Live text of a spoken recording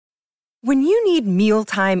When you need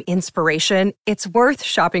mealtime inspiration, it's worth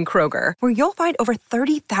shopping Kroger, where you'll find over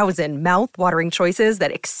 30,000 mouth-watering choices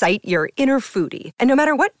that excite your inner foodie. And no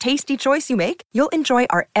matter what tasty choice you make, you'll enjoy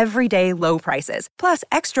our everyday low prices, plus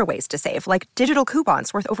extra ways to save, like digital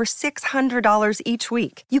coupons worth over $600 each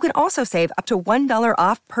week. You can also save up to $1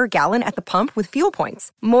 off per gallon at the pump with fuel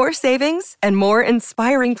points. More savings and more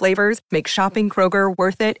inspiring flavors make shopping Kroger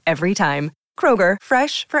worth it every time. Kroger,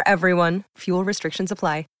 fresh for everyone. Fuel restrictions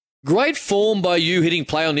apply. Great form by you hitting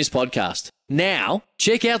play on this podcast. Now,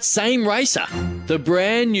 check out Same Racer, the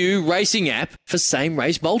brand new racing app for same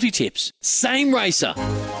race multi-tips. Same Racer.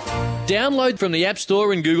 Download from the App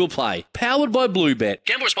Store and Google Play. Powered by Bluebet.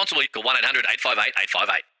 Gamble responsibly. Call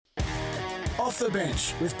 1-800-858-858. Off the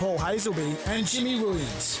bench with Paul Hazelby and Jimmy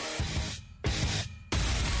Williams.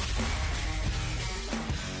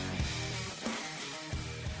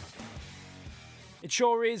 It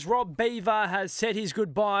sure is. Rob Beaver has said his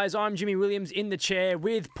goodbyes. I'm Jimmy Williams in the chair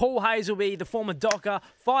with Paul Hazelby, the former Docker,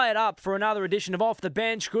 fired up for another edition of Off the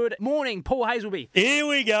Bench. Good morning, Paul Hazelby. Here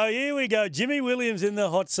we go. Jimmy Williams in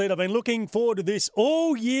the hot seat. I've been looking forward to this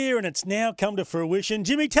all year, and it's now come to fruition.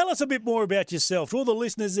 Jimmy, tell us a bit more about yourself. To all the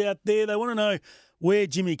listeners out there, they want to know where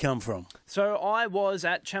Jimmy come from. So I was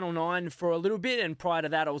at Channel 9 for a little bit, and prior to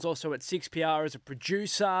that I was also at 6PR as a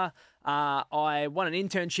producer. I won an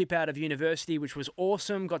internship out of university, which was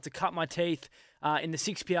awesome. Got to cut my teeth in the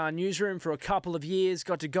 6PR newsroom for a couple of years.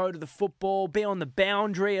 Got to go to the football, be on the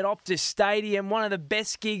boundary at Optus Stadium. One of the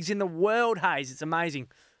best gigs in the world, Hayes. It's amazing.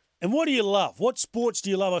 And what do you love? What sports do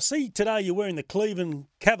you love? I see today you're wearing the Cleveland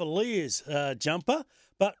Cavaliers jumper,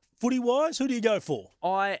 but footy-wise, who do you go for?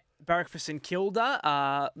 I barrack for St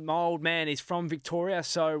Kilda. My old man is from Victoria,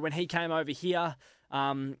 so when he came over here,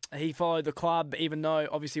 he followed the club, even though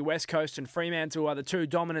obviously West Coast and Fremantle are the two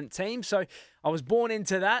dominant teams. So I was born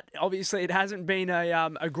into that. Obviously, it hasn't been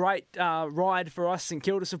a great ride for us St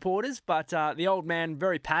Kilda supporters, but the old man,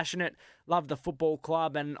 very passionate, loved the football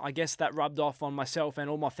club, and I guess that rubbed off on myself and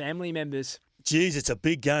all my family members. Geez, it's a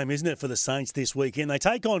big game, isn't it, for the Saints this weekend? They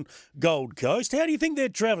take on Gold Coast. How do you think they're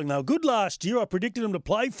travelling? They were good last year. I predicted them to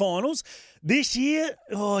play finals. This year,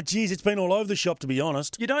 it's been all over the shop, to be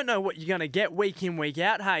honest. You don't know what you're going to get week in, week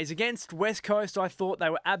out, Hayes. Against West Coast, I thought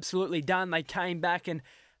they were absolutely done. They came back and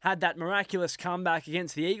had that miraculous comeback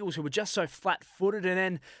against the Eagles, who were just so flat-footed. And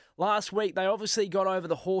then last week, they obviously got over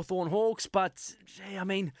the Hawthorn Hawks. But,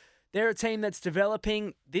 they're a team that's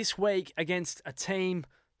developing this week against a team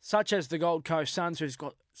such as the Gold Coast Suns, who's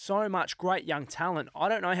got so much great young talent. I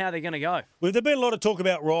don't know how they're going to go. Well, there's been a lot of talk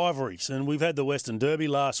about rivalries, and we've had the Western Derby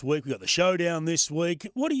last week. We've got the Showdown this week.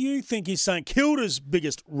 What do you think is St Kilda's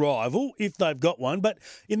biggest rival, if they've got one? But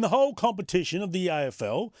in the whole competition of the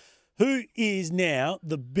AFL, who is now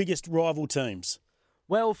the biggest rival teams?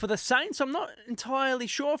 Well, for the Saints, I'm not entirely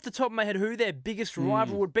sure off the top of my head who their biggest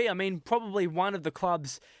rival would be. I mean, probably one of the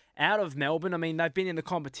clubs out of Melbourne. I mean, they've been in the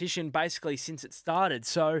competition basically since it started.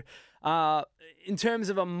 So in terms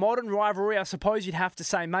of a modern rivalry, I suppose you'd have to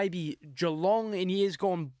say maybe Geelong in years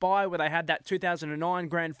gone by, where they had that 2009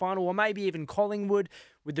 grand final, or maybe even Collingwood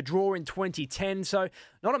with the draw in 2010. So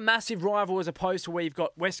not a massive rival as opposed to where you've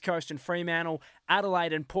got West Coast and Fremantle,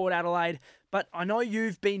 Adelaide and Port Adelaide. But I know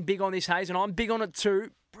you've been big on this, Hayes, and I'm big on it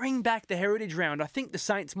too. Bring back the Heritage Round. I think the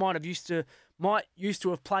Saints might used to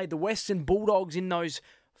have played the Western Bulldogs in those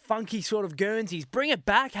funky sort of Guernseys. Bring it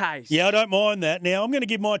back, Hayes. Yeah, I don't mind that. Now, I'm going to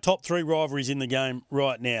give my top three rivalries in the game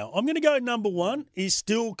right now. I'm going to go number one is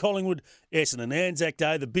still Collingwood-Essendon. Anzac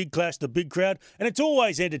Day, the big clash, the big crowd, and it's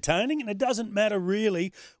always entertaining, and it doesn't matter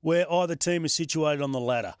really where either team is situated on the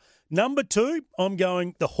ladder. Number two, I'm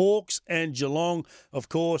going the Hawks and Geelong. Of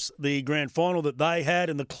course, the grand final that they had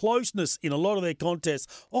and the closeness in a lot of their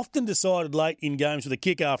contests, often decided late in games with a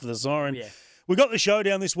kick after the siren. Yeah. We got the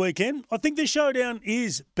Showdown this weekend. I think the Showdown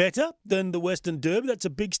is better than the Western Derby. That's a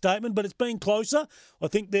big statement, but it's been closer. I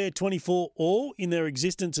think they're 24 all in their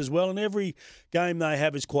existence as well, and every game they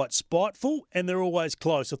have is quite spiteful, and they're always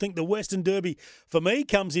close. I think the Western Derby, for me,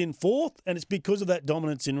 comes in fourth, and it's because of that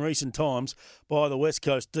dominance in recent times by the West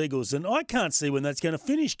Coast Eagles, and I can't see when that's going to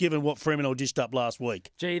finish, given what Fremantle dished up last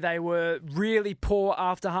week. Gee, they were really poor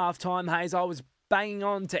after half-time, Hayes. I was banging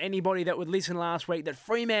on to anybody that would listen last week that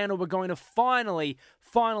Fremantle were going to finally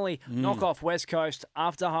knock off West Coast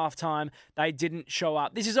after halftime. They didn't show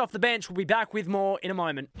up. This is Off the Bench. We'll be back with more in a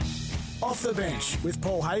moment. Off the Bench with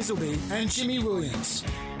Paul Hazelby and Jimmy Williams.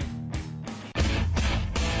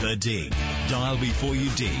 The Dig. Dial before you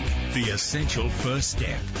dig. The essential first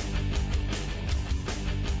step.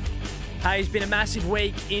 Hey, it's been a massive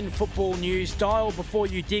week in football news. Dial before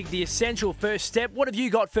you dig, the essential first step. What have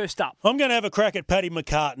you got first up? I'm going to have a crack at Paddy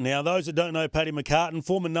McCartan now. Those that don't know Paddy McCartan,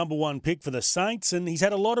 former number one pick for the Saints, and he's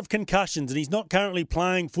had a lot of concussions, and he's not currently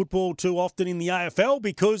playing football too often in the AFL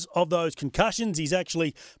because of those concussions. He's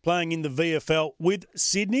actually playing in the VFL with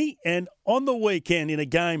Sydney, and on the weekend in a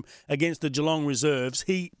game against the Geelong Reserves,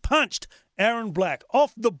 he punched Aaron Black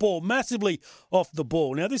off the ball, massively off the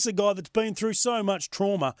ball. Now, this is a guy that's been through so much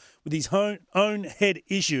trauma with his own head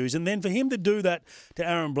issues, and then for him to do that to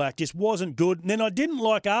Aaron Black just wasn't good. And then I didn't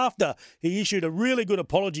like after he issued a really good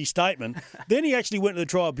apology statement, then he actually went to the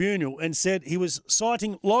tribunal and said he was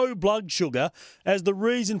citing low blood sugar as the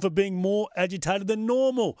reason for being more agitated than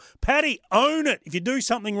normal. Paddy, own it. If you do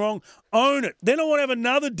something wrong, own it. Then I want to have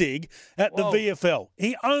another dig at the VFL.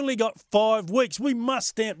 He only got 5 weeks. We must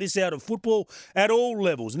stamp this out of football at all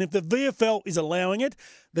levels. And if the VFL is allowing it,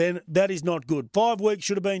 then that is not good. 5 weeks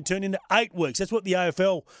should have been turned into 8 weeks. That's what the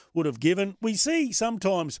AFL would have given. We see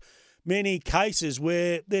sometimes many cases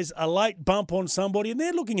where there's a late bump on somebody and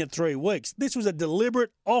they're looking at 3 weeks. This was a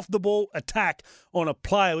deliberate off-the-ball attack on a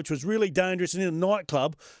player, which was really dangerous, and in a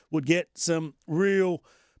nightclub would get some real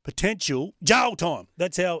potential jail time.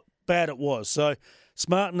 That's how bad it was. So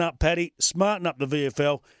smarten up, Paddy. Smarten up the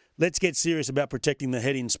VFL. Let's get serious about protecting the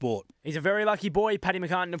head in sport. He's a very lucky boy. Paddy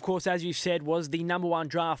McCartan, of course, as you said, was the number one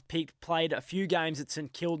draft pick, played a few games at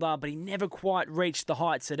St Kilda, but he never quite reached the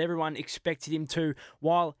heights that everyone expected him to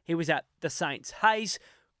while he was at the Saints. Hayes,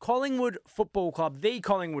 Collingwood Football Club, the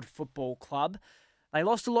Collingwood Football Club, they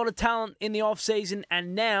lost a lot of talent in the off-season,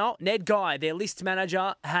 and now Ned Guy, their list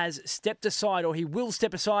manager, has stepped aside, or he will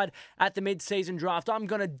step aside at the mid-season draft. I'm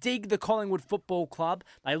going to dig the Collingwood Football Club.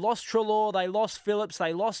 They lost Treloar, they lost Phillips,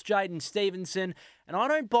 they lost Jaden Stevenson, and I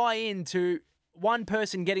don't buy into one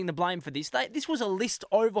person getting the blame for this. This was a list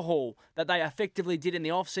overhaul that they effectively did in the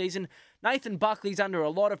off-season. Nathan Buckley's under a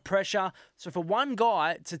lot of pressure. So for one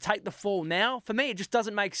guy to take the fall now, for me, it just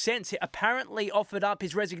doesn't make sense. He apparently offered up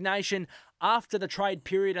his resignation after the trade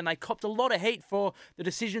period, and they copped a lot of heat for the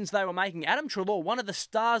decisions they were making. Adam Treloar, one of the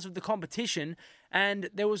stars of the competition, and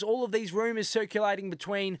there was all of these rumours circulating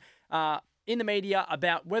between in the media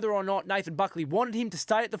about whether or not Nathan Buckley wanted him to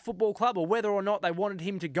stay at the football club or whether or not they wanted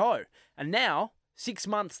him to go. And now, 6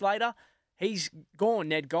 months later, he's gone,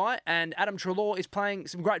 Ned Guy, and Adam Treloar is playing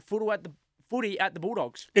some great footy at the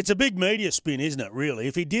Bulldogs. It's a big media spin, isn't it, really?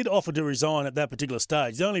 If he did offer to resign at that particular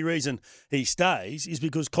stage, the only reason he stays is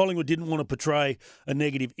because Collingwood didn't want to portray a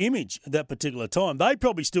negative image at that particular time. They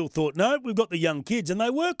probably still thought, no, we've got the young kids, and they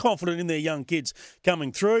were confident in their young kids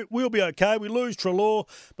coming through. We'll be okay. We lose Treloar,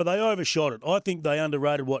 but they overshot it. I think they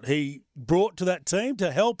underrated what he brought to that team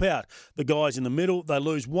to help out the guys in the middle. They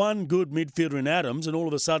lose one good midfielder in Adams, and all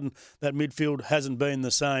of a sudden that midfield hasn't been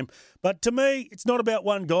the same. But to me, it's not about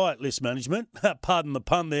one guy at list management. Pardon the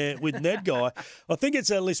pun there with Ned Guy. I think it's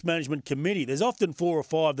a list management committee. There's often 4 or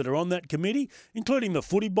 5 that are on that committee, including the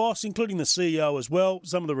footy boss, including the CEO as well,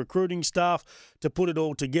 some of the recruiting staff to put it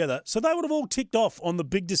all together. So they would have all ticked off on the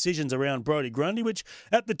big decisions around Brodie Grundy, which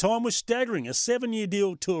at the time was staggering. A 7-year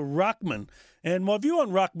deal to a ruckman. And my view on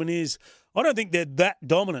ruckman is I don't think they're that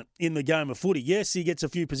dominant in the game of footy. Yes, he gets a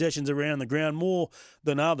few possessions around the ground more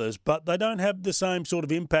than others, but they don't have the same sort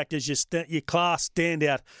of impact as your class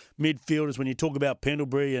standout midfielders when you talk about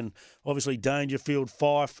Pendlebury and obviously Dangerfield,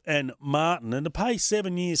 Fife and Martin. And to pay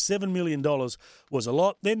 7 years, $7 million was a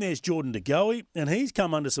lot. Then there's Jordan De Goey, and he's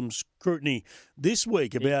come under some scrutiny this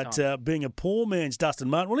week about being a poor man's Dustin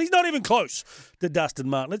Martin. Well, he's not even close to Dustin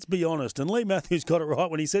Martin, let's be honest. And Lee Matthews got it right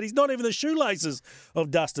when he said he's not even the shoelaces of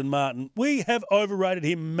Dustin Martin. We have overrated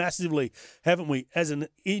him massively, haven't we, as an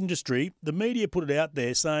industry? The media put it out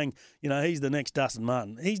there saying, he's the next Dustin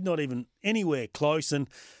Martin. He's not even anywhere close. And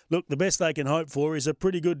look, the best they can hope for is a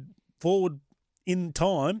pretty good forward in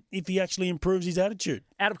time if he actually improves his attitude.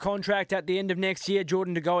 Out of contract at the end of next year,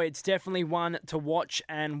 Jordan De Goey, it's definitely one to watch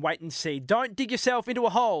and wait and see. Don't dig yourself into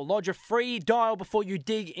a hole. Lodge a free dial before you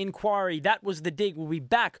dig inquiry. That was the dig. We'll be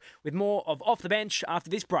back with more of Off the Bench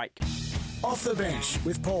after this break. Off the Bench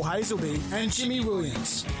with Paul Hazelby and Jimmy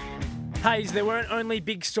Williams. Hayes, there weren't only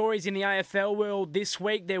big stories in the AFL world this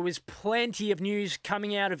week. There was plenty of news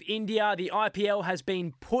coming out of India. The IPL has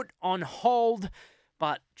been put on hold.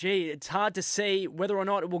 But Gee, it's hard to see whether or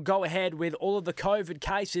not it will go ahead with all of the COVID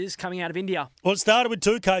cases coming out of India. Well, it started with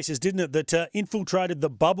 2 cases, didn't it, that infiltrated the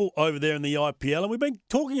bubble over there in the IPL. And we've been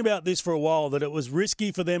talking about this for a while, that it was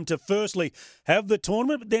risky for them to firstly have the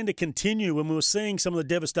tournament, but then to continue when we were seeing some of the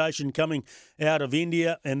devastation coming out of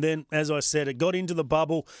India. And then, as I said, it got into the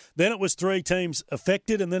bubble. Then it was 3 teams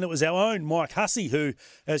affected, and then it was our own Mike Hussey who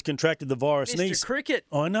has contracted the virus. Mr. Cricket.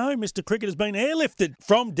 I know, Mr. Cricket has been airlifted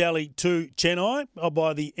from Delhi to Chennai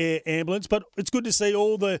by the air ambulance, but it's good to see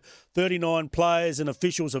all the 39 players and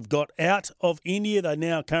officials have got out of India. They're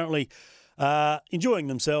now currently enjoying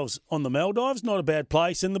themselves on the Maldives. Not a bad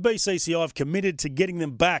place, and the BCCI have committed to getting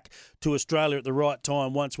them back to Australia at the right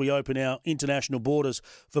time once we open our international borders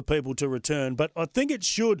for people to return. But I think it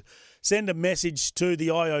should send a message to the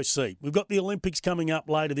IOC. We've got the Olympics coming up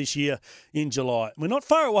later this year in July. We're not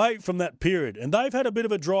far away from that period, and they've had a bit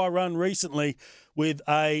of a dry run recently with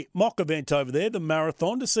a mock event over there, the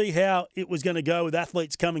marathon, to see how it was going to go with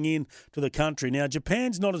athletes coming in to the country. Now,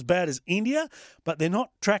 Japan's not as bad as India, but they're not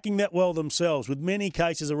tracking that well themselves, with many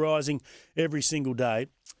cases arising every single day.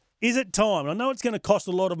 Is it time? I know it's going to cost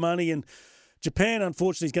a lot of money, and Japan,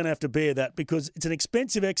 unfortunately, is going to have to bear that because it's an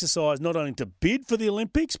expensive exercise not only to bid for the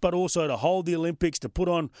Olympics but also to hold the Olympics, to put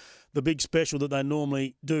on the big special that they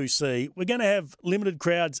normally do see. We're going to have limited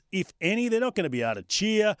crowds, if any. They're not going to be able to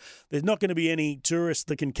cheer. There's not going to be any tourists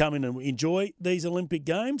that can come in and enjoy these Olympic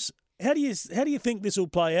Games. How do you think this will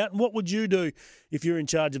play out, and what would you do if you're in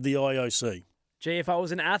charge of the IOC? Gee, if I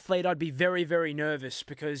was an athlete, I'd be very, very nervous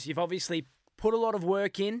because you've obviously put a lot of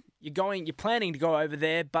work in. You're planning to go over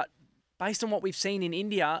there, but based on what we've seen in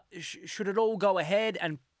India, should it all go ahead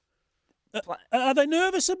and are they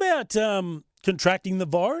nervous about contracting the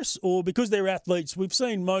virus, or because they're athletes? We've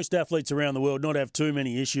seen most athletes around the world not have too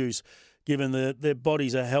many issues given their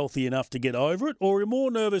bodies are healthy enough to get over it, or are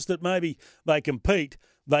more nervous that maybe they compete,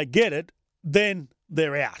 they get it, then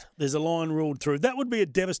they're out. There's a line ruled through. That would be a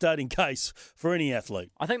devastating case for any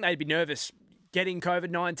athlete. I think they'd be nervous getting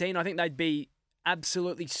COVID-19. I think they'd be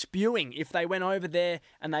absolutely spewing if they went over there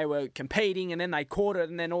and they were competing and then they caught it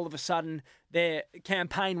and then all of a sudden their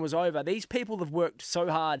campaign was over. These people have worked so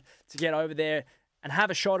hard to get over there and have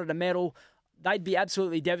a shot at a medal. They'd be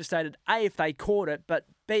absolutely devastated, A, if they caught it, but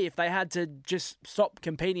B, if they had to just stop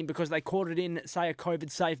competing because they caught it in, say, a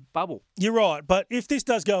COVID-safe bubble. You're right, but if this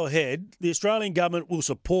does go ahead, the Australian government will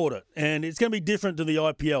support it, and it's going to be different to the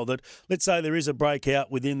IPL, that let's say there is a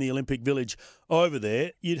breakout within the Olympic Village over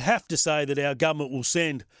there, you'd have to say that our government will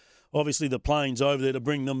send obviously the planes over there to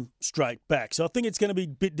bring them straight back. So I think it's going to be a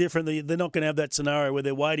bit different. They're not going to have that scenario where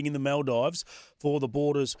they're waiting in the Maldives for the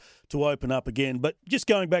borders to open up again. But just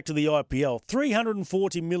going back to the IPL,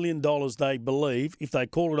 $340 million they believe, if they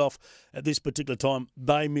call it off at this particular time,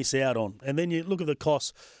 they miss out on. And then you look at the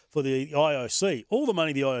costs for the IOC. All the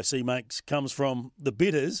money the IOC makes comes from the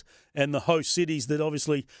bidders and the host cities that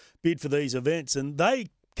obviously bid for these events, and they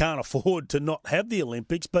can't afford to not have the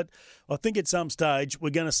Olympics. But I think at some stage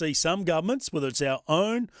we're going to see some governments, whether it's our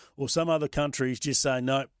own or some other countries, just say,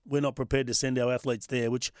 no, we're not prepared to send our athletes there,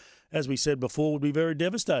 which, as we said before, would be very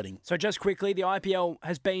devastating. So just quickly, the IPL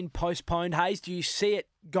has been postponed, Hayes. Do you see it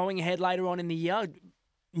going ahead later on in the year?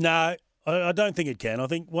 No, I don't think it can. I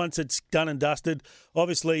think once it's done and dusted,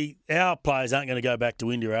 obviously our players aren't going to go back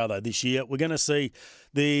to India, are they, this year? We're going to see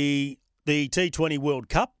the T20 World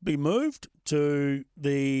Cup be moved to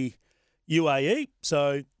the UAE.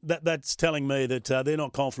 So that's telling me that they're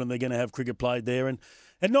not confident they're going to have cricket played there, and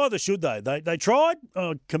neither should they. They tried.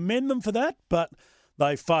 I commend them for that, but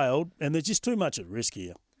they failed, and there's just too much at risk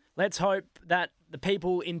here. Let's hope that the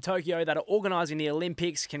people in Tokyo that are organising the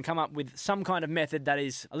Olympics can come up with some kind of method that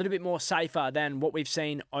is a little bit more safer than what we've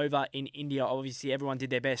seen over in India. Obviously, everyone did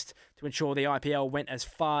their best to ensure the IPL went as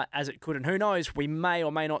far as it could. And who knows, we may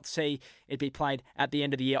or may not see it be played at the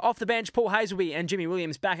end of the year. Off the bench, Paul Hazelby and Jimmy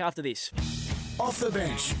Williams back after this. Off the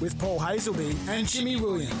bench with Paul Hazelby and Jimmy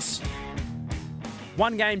Williams.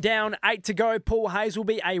 One game down, 8 to go. Paul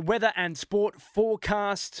Hazelby, a weather and sport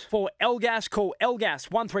forecast for Elgas. Call Elgas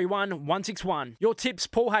 131-161. Your tips,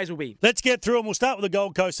 Paul Hazelby. Let's get through them. We'll start with the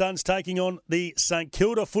Gold Coast Suns taking on the St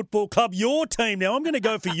Kilda Football Club. Your team. Now, I'm going to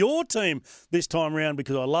go for your team this time round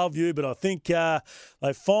because I love you, but I think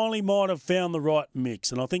they finally might have found the right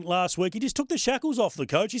mix. And I think last week he just took the shackles off the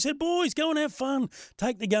coach. He said, boys, go and have fun.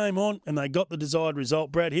 Take the game on. And they got the desired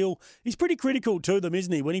result. Brad Hill, he's pretty critical to them,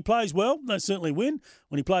 isn't he? When he plays well, they certainly win.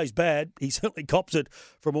 When he plays bad, he certainly cops it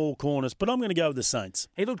from all corners. But I'm going to go with the Saints.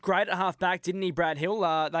 He looked great at half-back, didn't he, Brad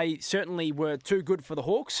Hill? They certainly were too good for the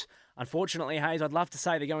Hawks. Unfortunately, Hayes, I'd love to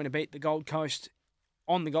say they're going to beat the Gold Coast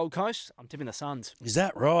on the Gold Coast, I'm tipping the Suns. Is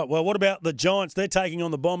that right? Well, what about the Giants? They're taking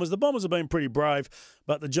on the Bombers. The Bombers have been pretty brave,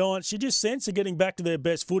 but the Giants, you just sense are getting back to their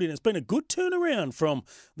best footing. It's been a good turnaround from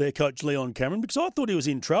their coach, Leon Cameron, because I thought he was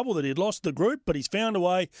in trouble, that he'd lost the group, but he's found a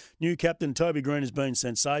way. New captain Toby Green has been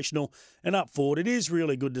sensational. And up forward, it is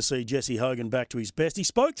really good to see Jesse Hogan back to his best. He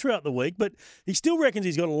spoke throughout the week, but he still reckons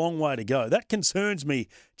he's got a long way to go. That concerns me.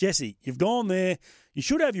 Jesse, you've gone there. You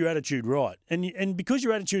should have your attitude right. And because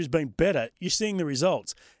your attitude has been better, you're seeing the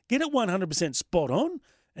results. Get it 100% spot on,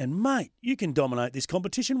 and, mate, you can dominate this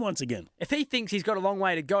competition once again. If he thinks he's got a long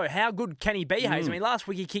way to go, how good can he be, Hayes? I mean, last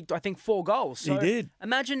week he kicked, I think, 4 goals. So he did.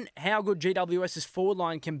 Imagine how good GWS's forward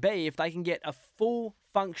line can be if they can get a full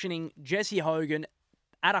functioning Jesse Hogan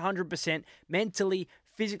at 100% mentally,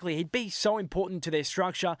 physically. He'd be so important to their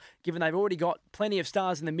structure, given they've already got plenty of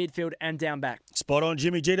stars in the midfield and down back. Spot on,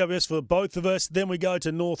 Jimmy. GWS for both of us. Then we go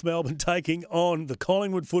to North Melbourne taking on the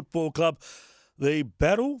Collingwood Football Club. The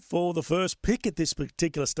battle for the first pick at this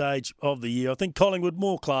particular stage of the year. I think Collingwood,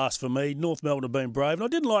 more class for me. North Melbourne have been brave. And I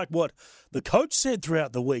didn't like what the coach said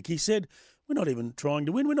throughout the week. He said, we're not even trying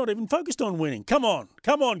to win. We're not even focused on winning. Come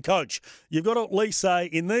on, coach. You've got to at least say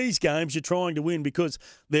in these games you're trying to win because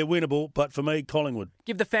they're winnable. But for me, Collingwood.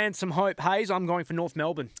 Give the fans some hope, Hayes. I'm going for North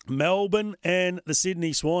Melbourne. Melbourne and the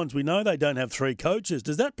Sydney Swans. We know they don't have 3 coaches.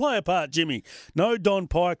 Does that play a part, Jimmy? No Don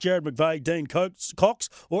Pike, Jared McVeigh, Dean Cox,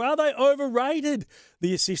 or are they overrated,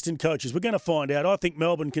 the assistant coaches? We're going to find out. I think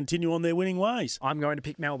Melbourne continue on their winning ways. I'm going to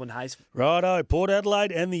pick Melbourne, Hayes. Righto, Port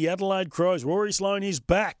Adelaide and the Adelaide Crows. Rory Sloane is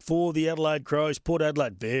back for the Adelaide Crows. Port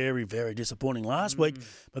Adelaide, very, very disappointing last week,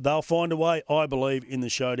 but they'll find a way, I believe, in the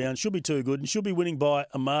showdown. Should be too good and should be winning by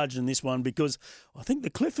a margin in this one because I think the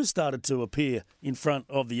cliff has started to appear in front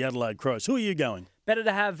of the Adelaide Crows. Who are you going? Better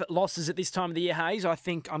to have losses at this time of the year, Hayes. I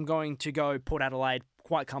think I'm going to go Port Adelaide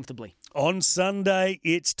quite comfortably. On Sunday,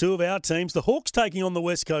 it's 2 of our teams. The Hawks taking on the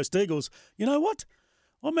West Coast Eagles. You know what?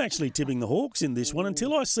 I'm actually tipping the Hawks in this one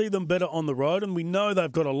until I see them better on the road, and we know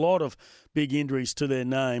they've got a lot of big injuries to their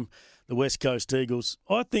name, the West Coast Eagles.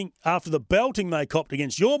 I think after the belting they copped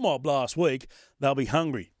against your mob last week, they'll be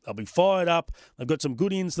hungry. They'll be fired up. They've got some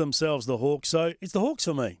good ins themselves, the Hawks. So it's the Hawks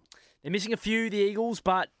for me. They're missing a few, the Eagles,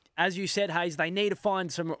 but as you said, Hayes, they need to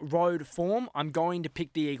find some road form. I'm going to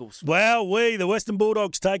pick the Eagles. Wow, the Western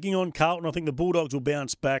Bulldogs taking on Carlton. I think the Bulldogs will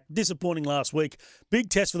bounce back. Disappointing last week. Big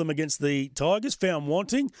test for them against the Tigers. Found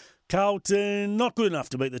wanting. Carlton, not good enough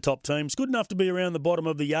to beat the top teams. Good enough to be around the bottom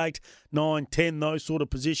of the 8, 9, 10, those sort of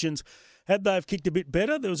positions. Had they have kicked a bit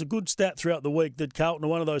better, there was a good stat throughout the week that Carlton are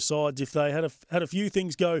one of those sides. If they had a few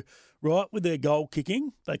things go right with their goal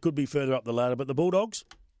kicking, they could be further up the ladder. But the Bulldogs?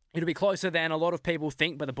 It'll be closer than a lot of people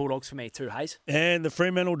think, but the Bulldogs for me too, Hayes. And the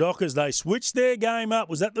Fremantle Dockers, they switched their game up.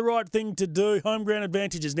 Was that the right thing to do? Home ground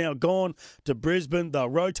advantage is now gone to Brisbane. They'll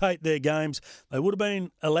rotate their games. They would have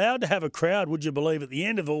been allowed to have a crowd, would you believe, at the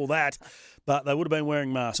end of all that, but they would have been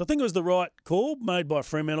wearing masks. I think it was the right call made by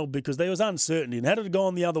Fremantle because there was uncertainty. And had it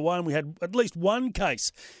gone the other way and we had at least one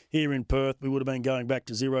case here in Perth, we would have been going back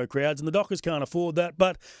to 0 crowds. And the Dockers can't afford that.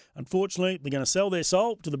 But unfortunately, they're going to sell their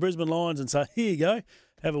soul to the Brisbane Lions and say, here you go.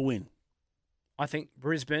 Have a win. I think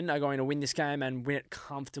Brisbane are going to win this game and win it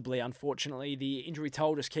comfortably. Unfortunately, the injury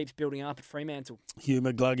toll just keeps building up at Fremantle. Hugh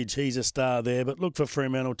McGluggage, he's a star there, but look for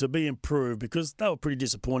Fremantle to be improved because they were pretty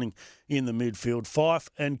disappointing in the midfield. Fife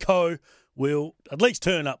and Co will at least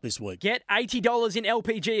turn up this week. Get $80 in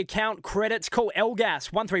LPG account credits. Call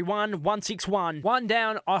Elgas 131 161. One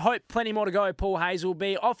down. I hope plenty more to go. Paul Hayes will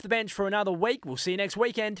be off the bench for another week. We'll see you next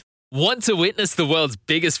weekend. Want to witness the world's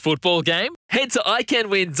biggest football game? Head to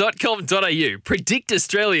iCanWin.com.au, predict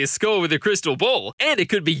Australia's score with a crystal ball, and it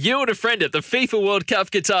could be you and a friend at the FIFA World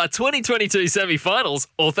Cup Qatar 2022 semi-finals,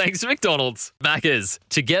 all thanks to McDonald's. Maccas,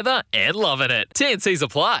 together and loving it. TNCs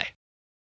apply.